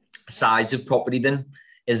size of property then?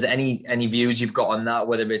 Is there any views you've got on that?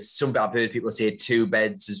 Whether it's I've heard people say 2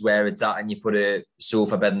 beds is where it's at, and you put a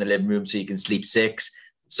sofa bed in the living room so you can sleep 6.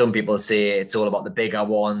 Some people say it's all about the bigger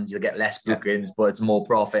ones. You'll get less bookings, but it's more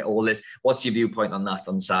profit. All this. What's your viewpoint on that,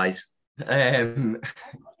 on size?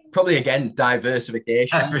 Probably again,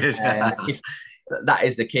 diversification. If that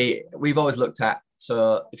is the key. We've always looked at.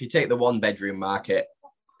 So if you take the 1 bedroom market,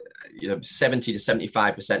 70 to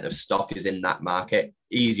 75% of stock is in that market.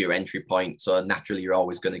 Easier entry point, so naturally you're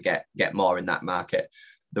always going to get more in that market.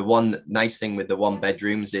 The one nice thing with the 1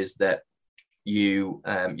 bedrooms is that you've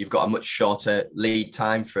got a much shorter lead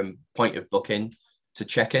time from point of booking to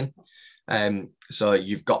check-in. So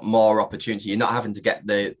you've got more opportunity. You're not having to get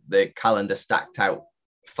the calendar stacked out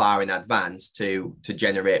far in advance to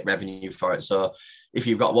generate revenue for it. So if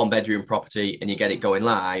you've got 1 bedroom property and you get it going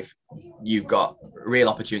live, you've got real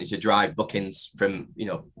opportunity to drive bookings from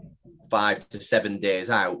 5 to 7 days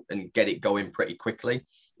out and get it going pretty quickly.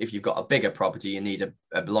 If you've got a bigger property, you need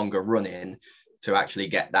a longer run in to actually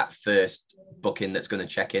get that first booking that's going to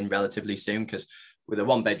check in relatively soon. Because with the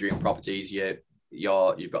 1 bedroom properties,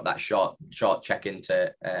 you've got that short check-in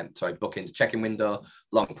to booking to check-in window.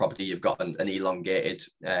 Long property, you've got an elongated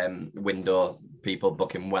window, people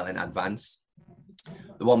booking well in advance.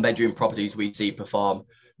 The 1 bedroom properties we see perform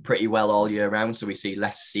pretty well all year round, so we see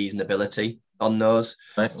less seasonability on those.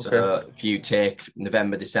 Right, okay. So if you take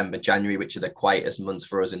November, December, January, which are the quietest months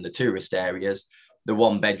for us in the tourist areas, the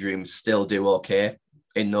 1 bedrooms still do okay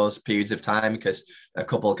in those periods of time, because a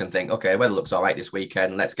couple can think, okay, well, it looks all right this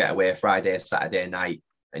weekend, let's get away Friday, Saturday night,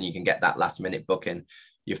 and you can get that last minute booking.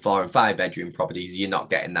 Your 4 and 5 bedroom properties, you're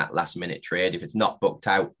not getting that last minute trade. If it's not booked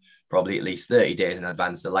out probably at least 30 days in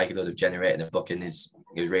advance, the likelihood of generating a booking is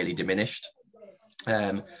really diminished.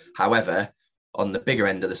 However, on the bigger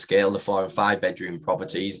end of the scale, the 4 and 5 bedroom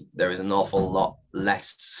properties, there is an awful lot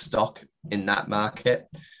less stock in that market.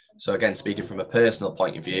 So again, speaking from a personal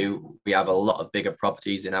point of view, we have a lot of bigger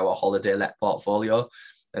properties in our holiday let portfolio.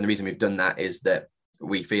 And the reason we've done that is that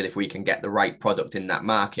we feel if we can get the right product in that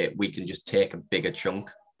market, we can just take a bigger chunk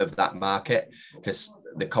of that market, because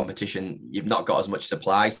the competition, you've not got as much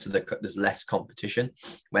supply, so there's less competition.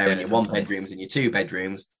 Where in your 1 bedrooms and your 2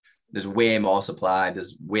 bedrooms, there's way more supply,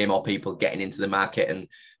 there's way more people getting into the market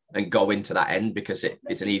and go into that end, because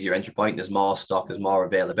it's an easier entry point. There's more stock, there's more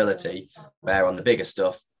availability. Where on the bigger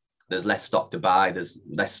stuff, there's less stock to buy, there's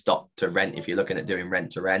less stock to rent if you're looking at doing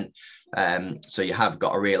rent to rent. So you have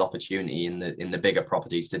got a real opportunity in the bigger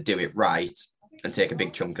properties to do it right and take a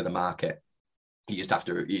big chunk of the market. You just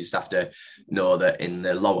have to know that in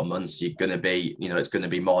the lower months, you're going to be, it's going to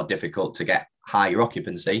be more difficult to get higher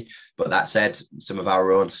occupancy. But that said, some of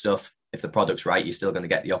our own stuff, if the product's right, you're still going to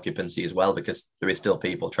get the occupancy as well, because there is still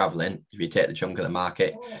people traveling. If you take the chunk of the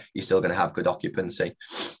market, you're still going to have good occupancy.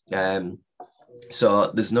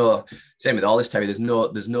 So there's no, same with all this, Terry, there's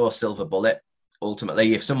no silver bullet.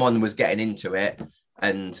 Ultimately, if someone was getting into it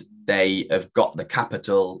and they have got the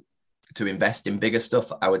capital to invest in bigger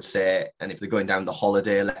stuff, I would say, and if they're going down the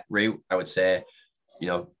holiday route, I would say,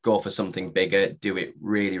 go for something bigger, do it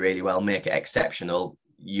really, really well, make it exceptional.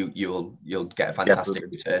 You'll get a fantastic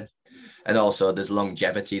return. And also there's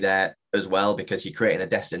longevity there as well, because you're creating a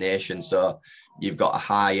destination. So you've got a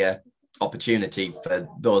higher opportunity for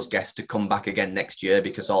those guests to come back again next year,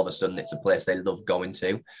 because all of a sudden it's a place they love going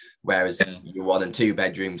to. Whereas your 1 and 2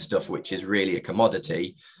 bedroom stuff, which is really a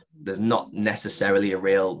commodity, there's not necessarily a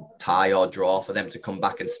real tie or draw for them to come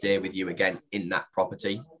back and stay with you again in that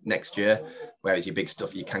property next year. Whereas your big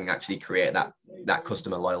stuff, you can actually create that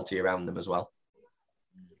customer loyalty around them as well.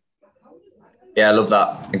 Yeah, I love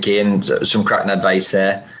that. Again, some cracking advice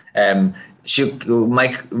there. Should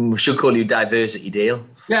call you Diversity Dale.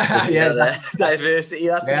 Yeah. Diversity,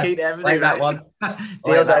 that's the key to everything. Like that one.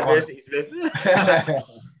 Dale Diversity Smith.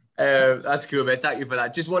 That's cool, mate. Thank you for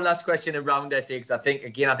that. Just one last question around SA, because I think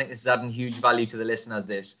this is adding huge value to the listeners,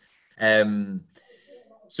 this.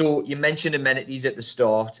 So you mentioned amenities at the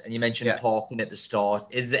start, and you mentioned parking at the start.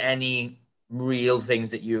 Is there any real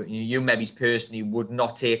things that you maybe personally would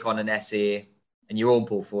not take on an SA in your own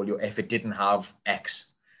portfolio if it didn't have X?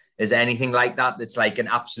 Is there anything like that that's like an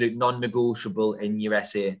absolute non-negotiable in your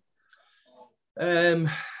SA? I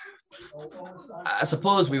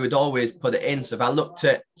suppose we would always put it in. So if I looked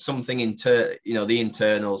at something the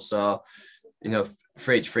internals, so,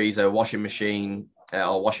 fridge, freezer, washing machine,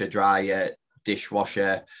 or washer, dryer,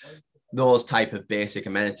 dishwasher, those type of basic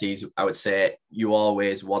amenities, I would say you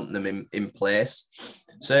always want them in place.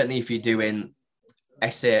 Certainly if you're doing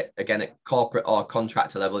SA, again, at corporate or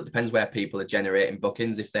contractor level, it depends where people are generating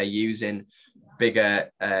bookings. If they're using bigger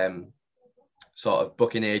sort of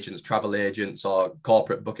booking agents, travel agents, or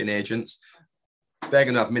corporate booking agents, they're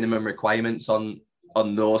going to have minimum requirements on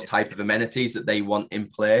those type of amenities that they want in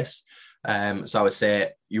place. So I would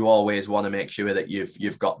say you always want to make sure that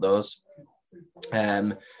you've got those.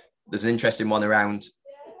 There's an interesting one around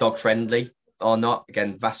dog friendly or not.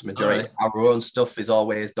 Again, vast majority of our own stuff is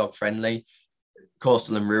always dog friendly.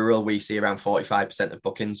 Coastal and rural, we see around 45% of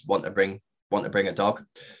bookings want to bring a dog.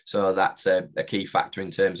 So that's a key factor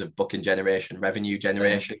in terms of booking generation, revenue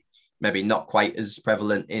generation. Maybe not quite as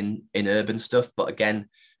prevalent in urban stuff, but again,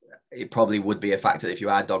 it probably would be a factor if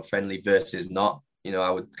you are dog friendly versus not.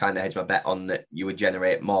 I would kind of hedge my bet on that you would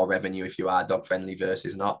generate more revenue if you are dog friendly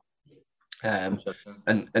versus not. And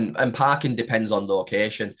parking depends on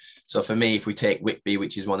location. So for me, if we take Whitby,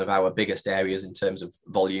 which is one of our biggest areas in terms of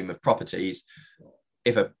volume of properties,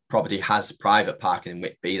 if a property has private parking in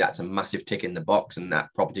Whitby, that's a massive tick in the box, and that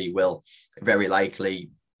property will very likely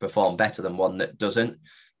perform better than one that doesn't.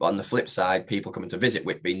 But on the flip side, people coming to visit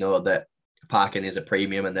Whitby know that parking is a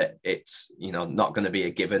premium and that it's not going to be a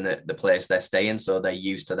given at the place they're staying, so they're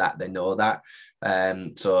used to that, they know that.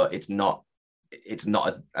 So it's not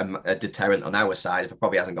a deterrent on our side. If a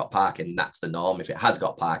property hasn't got parking, that's the norm. If it has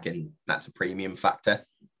got parking, that's a premium factor.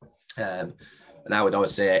 And I would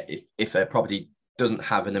always say if a property doesn't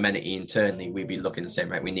have an amenity internally, we'd be looking and saying,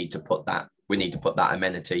 right, we need to put that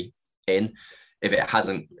amenity in. If it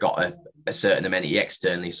hasn't got a certain amenity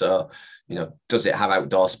externally, so does it have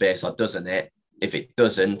outdoor space or doesn't it? If it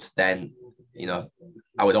doesn't, then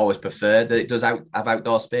I would always prefer that it does have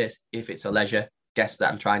outdoor space if it's a leisure guest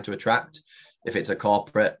that I'm trying to attract. If it's a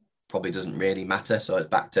corporate, probably doesn't really matter. So it's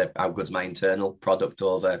back to how good's my internal product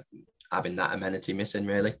over having that amenity missing,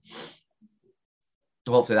 really.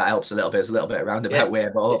 So hopefully that helps a little bit. It's a little bit roundabout way,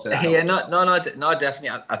 but hopefully that helps. No,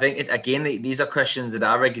 definitely. I think it's, again, these are questions that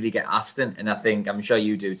I regularly get asked, and I think I'm sure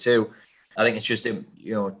you do too. I think it's just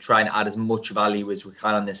trying to add as much value as we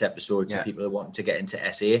can on this episode to people who want to get into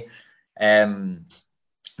SA.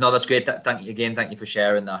 No, that's great. Thank you for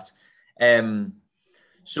sharing that.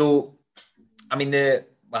 So, I mean,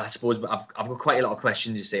 I suppose I've got quite a lot of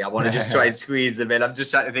questions, you see. I want to just try and squeeze them in. I'm just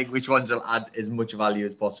trying to think which ones will add as much value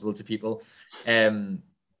as possible to people.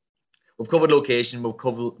 We've covered location, we've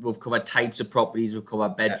covered types of properties, we've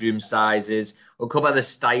covered bedroom sizes, we'll cover the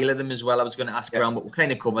style of them as well. I was going to ask around, but we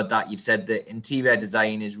kind of covered that. You've said that interior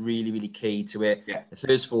design is really, really key to it. The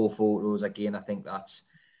first 4 photos, again, I think that's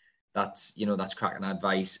cracking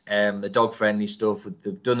advice. The dog friendly stuff,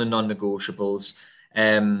 they've done the non-negotiables.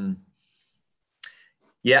 I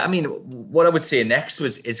mean, what I would say next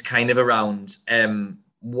is kind of around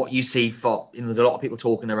what you see for, there's a lot of people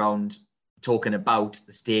talking about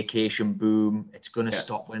the staycation boom. It's going to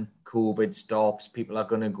stop when COVID stops, people are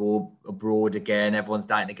going to go abroad again, everyone's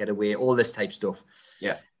dying to get away, all this type of stuff.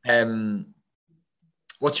 Yeah.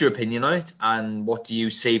 What's your opinion on it? And what do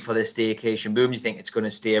you see for this staycation boom? Do you think it's going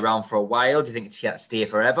to stay around for a while? Do you think it's here to stay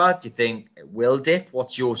forever? Do you think it will dip?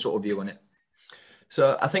 What's your sort of view on it?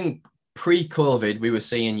 So I think pre-COVID, we were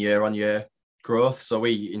seeing year-on-year growth. So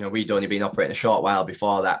we'd only been operating a short while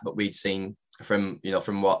before that, but we'd seen from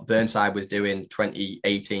what Burnside was doing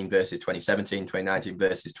 2018 versus 2017, 2019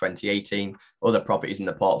 versus 2018, other properties in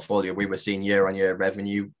the portfolio, we were seeing year-on-year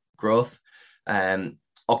revenue growth.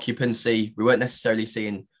 Occupancy, we weren't necessarily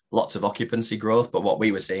seeing lots of occupancy growth, but what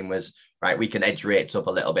we were seeing was, right, we can edge rates up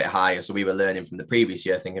a little bit higher. So we were learning from the previous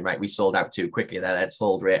year, thinking, right, we sold out too quickly there, let's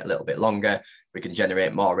hold rate a little bit longer. We can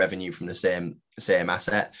generate more revenue from the same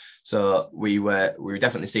asset. So we were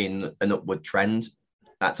definitely seeing an upward trend.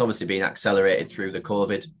 That's obviously been accelerated through the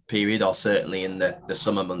COVID period, or certainly in the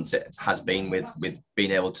summer months it has been with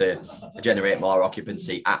being able to generate more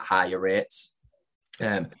occupancy at higher rates.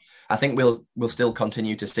 I think we'll still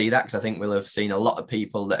continue to see that, because I think we'll have seen a lot of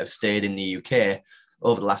people that have stayed in the UK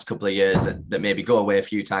over the last couple of years that maybe go away a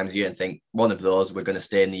few times a year and think, one of those, we're going to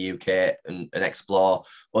stay in the UK and explore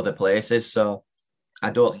other places. So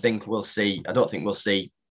I don't think we'll see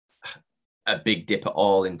a big dip at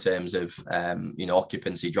all in terms of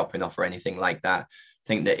occupancy dropping off or anything like that. I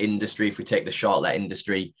think the industry, if we take the short let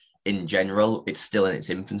industry in general, it's still in its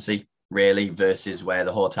infancy, really, versus where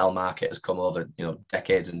the hotel market has come over,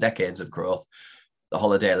 decades and decades of growth. The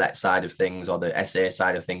holiday let side of things, or the SA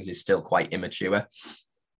side of things, is still quite immature.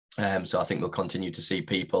 So I think we'll continue to see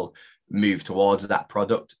people move towards that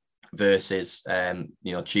product versus,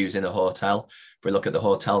 choosing a hotel. If we look at the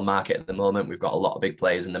hotel market at the moment, we've got a lot of big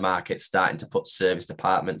players in the market starting to put service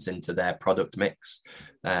departments into their product mix.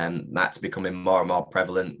 That's becoming more and more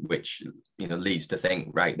prevalent, which leads to think,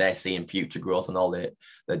 right, they're seeing future growth, and all the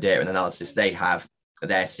data and analysis they have,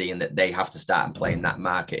 they're seeing that they have to start and play in that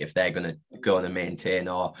market if they're going to maintain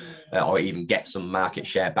or even get some market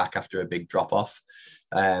share back after a big drop off.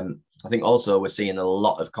 I think also we're seeing a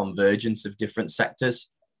lot of convergence of different sectors.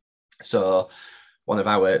 So one of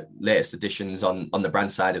our latest additions on the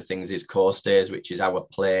brand side of things is Co-Stays, which is our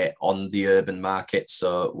play on the urban market.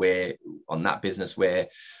 So we're on that business, we're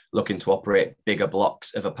looking to operate bigger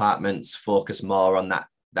blocks of apartments, focus more on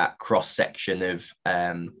that cross section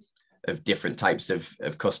of different types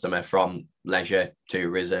of customer, from leisure,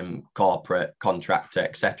 tourism, corporate, contractor,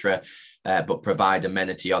 etc., but provide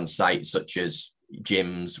amenity on site such as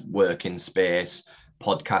gyms, working space,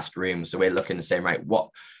 podcast rooms. So we're looking to say, right, what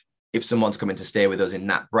if someone's coming to stay with us in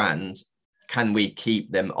that brand, can we keep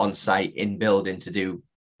them on site in building to do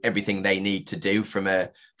everything they need to do from a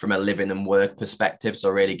living and work perspective? So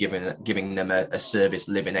really giving them a service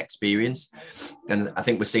living experience. And I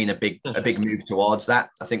think we're seeing a big move towards that.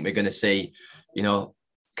 I think we're going to see,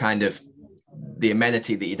 kind of the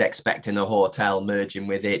amenity that you'd expect in a hotel merging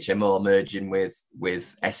with HMO, merging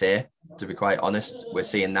with SA. To be quite honest, we're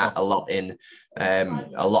seeing that a lot in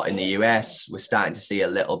the US. We're starting to see a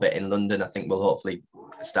little bit in London. I think we'll hopefully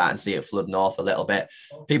start and see it flood north a little bit.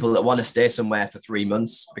 People that want to stay somewhere for 3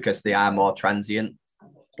 months because they are more transient.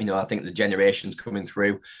 I think the generations coming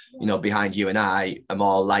through, behind you and I, are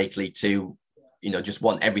more likely to, just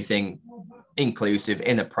want everything inclusive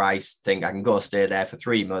in a price. Think I can go stay there for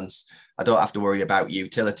 3 months. I don't have to worry about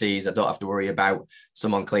utilities. I don't have to worry about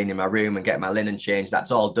someone cleaning my room and getting my linen changed.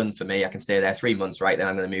 That's all done for me. I can stay there 3 months, right? Then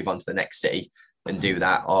I'm going to move on to the next city and do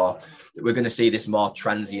that. Or we're going to see this more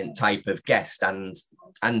transient type of guest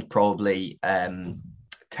and probably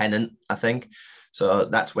tenant, I think. So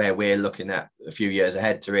that's where we're looking at a few years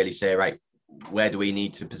ahead to really say, right, where do we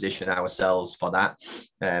need to position ourselves for that?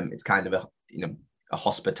 It's kind of a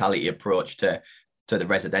hospitality approach to the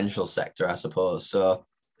residential sector, I suppose. So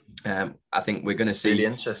I think we're going to see really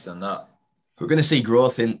interesting that. We're going to see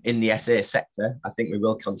growth in the SA sector. I think we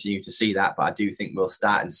will continue to see that, but I do think we'll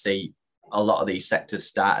start and see a lot of these sectors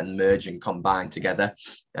start and merge and combine together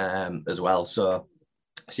as well. So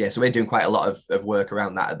we're doing quite a lot of work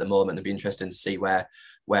around that at the moment. It'll be interesting to see where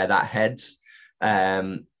that heads.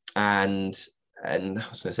 And I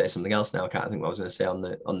was going to say something else now. I can't think what I was going to say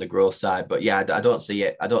on the growth side, but yeah, I don't see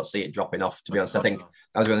it dropping off, to be honest.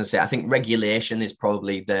 I think regulation is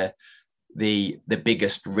probably the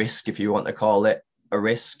biggest risk, if you want to call it a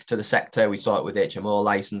risk to the sector. We saw it with HMO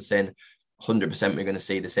licensing. 100% we're going to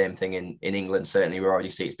see the same thing in England. Certainly we already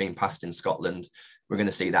see it's being passed in Scotland. We're going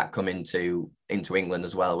to see that come into England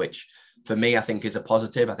as well, which for me, I think is a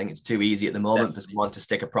positive. I think it's too easy at the moment for someone to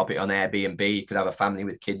stick a property on Airbnb. You could have a family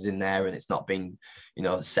with kids in there and it's not been,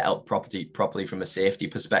 set up properly from a safety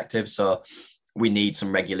perspective. So we need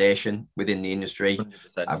some regulation within the industry.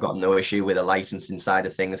 100%. I've got no issue with a licensing side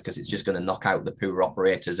of things because it's just going to knock out the poor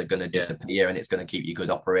operators are going to disappear and it's going to keep you good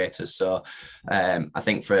operators. So I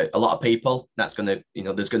think for a lot of people, that's going to,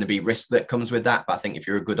 there's going to be risk that comes with that. But I think if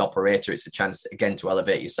you're a good operator, it's a chance again to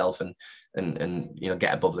elevate yourself and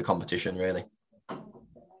get above the competition really.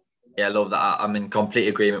 Yeah, I love that. I'm in complete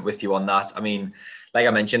agreement with you on that. I mean, like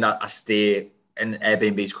I mentioned, I stay in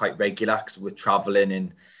Airbnbs quite regular because we're traveling,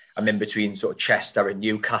 and I'm in between sort of Chester and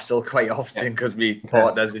Newcastle quite often because my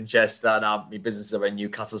partner's in Chester and my businesses are in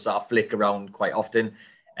Newcastle, so I flick around quite often.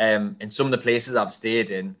 And some of the places I've stayed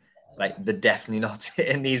in, like they're definitely not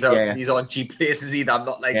in these aren't cheap places either. I'm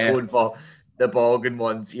not like going for the bargain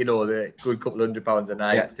ones, the good couple £100 a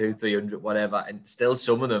night, 200-300, whatever. And still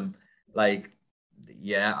some of them, like,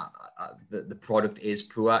 the product is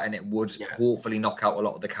poor, and it would hopefully knock out a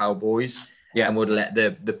lot of the cowboys and would let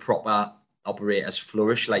the proper operators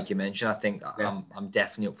flourish, like you mentioned. I think I'm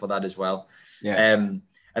definitely up for that as well. And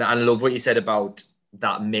I love what you said about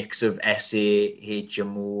that mix of SA,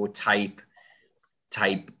 HMO type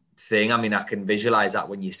thing. I mean, I can visualize that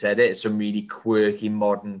when you said it. It's some really quirky,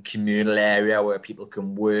 modern communal area where people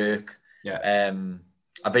can work.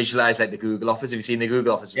 I visualize like the Google office. Have you seen the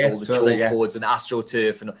Google office with all the chalkboards and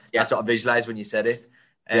AstroTurf? And that's what I visualized when you said it.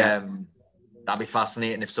 That'd be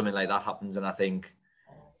fascinating if something like that happens. And I think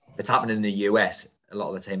if it's happening in the US, a lot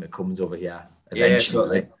of the time it comes over here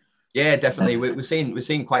eventually. Yeah, definitely. We're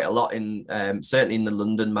seeing quite a lot in certainly in the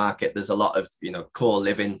London market. There's a lot of core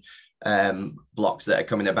living blocks that are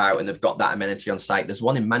coming about, and they've got that amenity on site. There's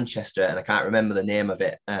one in Manchester, and I can't remember the name of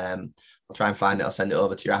it. I'll try and find it. I'll send it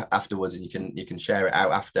over to you afterwards, and you can share it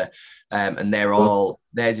out after. And they're all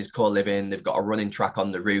theirs is core living. They've got a running track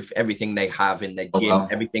on the roof. Everything they have in their gym,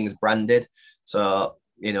 everything's branded. So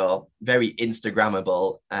very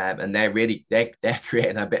Instagrammable, and they're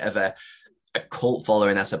creating a bit of a cult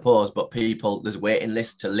following, I suppose. But there's waiting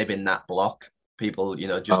lists to live in that block. People,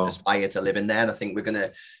 just aspire to live in there, and I think we're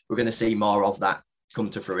gonna see more of that come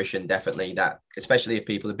to fruition. Definitely, that especially if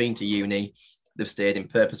people have been to uni. They've stayed in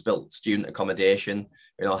purpose-built student accommodation,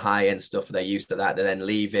 high-end stuff. They're used to that. They're then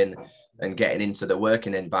leaving and getting into the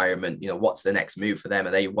working environment. What's the next move for them?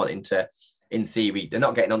 Are they wanting to, in theory, they're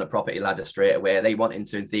not getting on the property ladder straight away. Are they wanting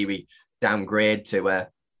to, in theory, downgrade to a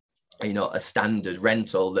standard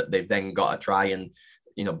rental that they've then got to try and,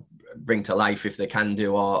 bring to life if they can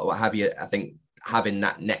do, or what have you. I think having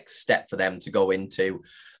that next step for them to go into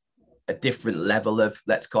a different level of,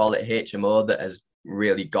 let's call it HMO, that has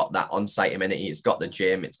really got that on-site amenity. It's got the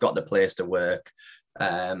gym, it's got the place to work,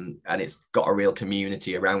 and it's got a real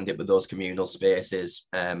community around it with those communal spaces.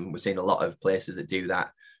 We're seeing a lot of places that do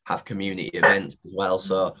that have community events as well.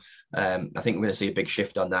 So I think we're going to see a big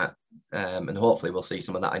shift on that, and hopefully we'll see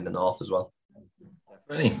some of that in the north as well.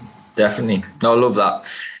 Definitely. No, I love that.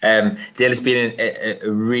 Dale, it's been a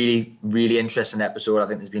really, really interesting episode. I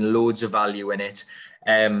think there's been loads of value in it.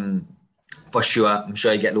 For sure. I'm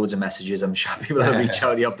sure you get loads of messages. I'm sure people will reach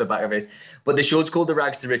out to you off the back of it. But the show's called the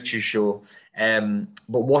Rags to Riches Show. But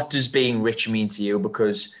what does being rich mean to you?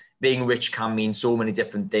 Because being rich can mean so many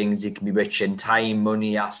different things. You can be rich in time,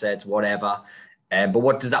 money, assets, whatever. But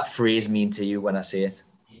what does that phrase mean to you when I say it?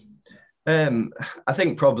 I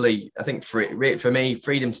think for me,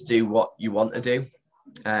 freedom to do what you want to do.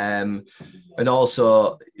 And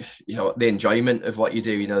also, the enjoyment of what you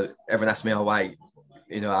do. Everyone asks me, why,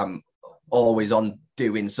 I'm always on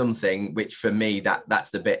doing something, which for me,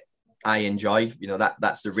 that's the bit I enjoy.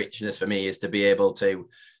 That's the richness for me, is to be able to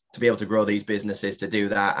grow these businesses, to do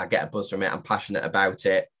that. I get a buzz from it. I'm passionate about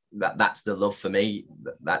it. That's the love for me.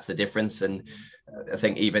 That's the difference. And I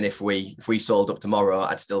think even if we sold up tomorrow,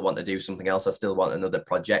 I'd still want to do something else. I still want another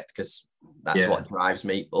project, because that's what drives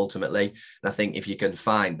me ultimately. And I think if you can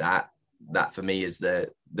find that for me is the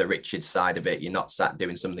Richard side of it. You're not sat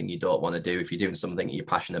doing something you don't want to do. If you're doing something you're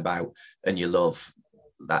passionate about and you love,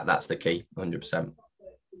 that's the key, 100%.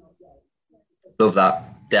 Love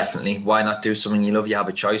that. Definitely. Why not do something you love? You have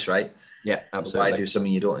a choice, right? Yeah, absolutely. Why do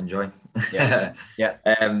something you don't enjoy? Yeah.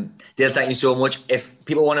 Dale, thank you so much. If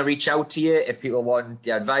people want to reach out to you, if people want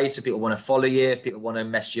the advice, if people want to follow you, if people want to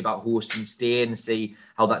message you about hosting, stay and see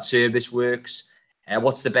how that service works,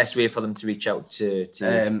 what's the best way for them to reach out to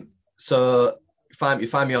you? So you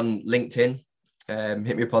find me on LinkedIn.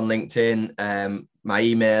 Hit me up on LinkedIn. My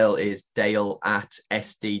email is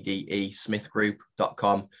dale@SDDE Smith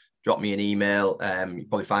Group.com. Drop me an email. You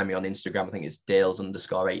probably find me on Instagram. I think it's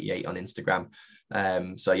Dales_88 on Instagram.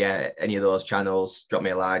 So yeah, any of those channels, drop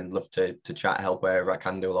me a line. Love to chat, help wherever I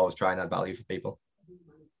can do. I'll always try and add value for people.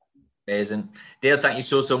 Amazing. Dale, thank you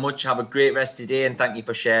so much. Have a great rest of the day, and thank you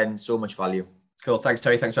for sharing so much value. Cool. Thanks,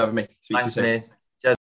 Terry. Thanks for having me. Speak to you Thanks, soon. mate.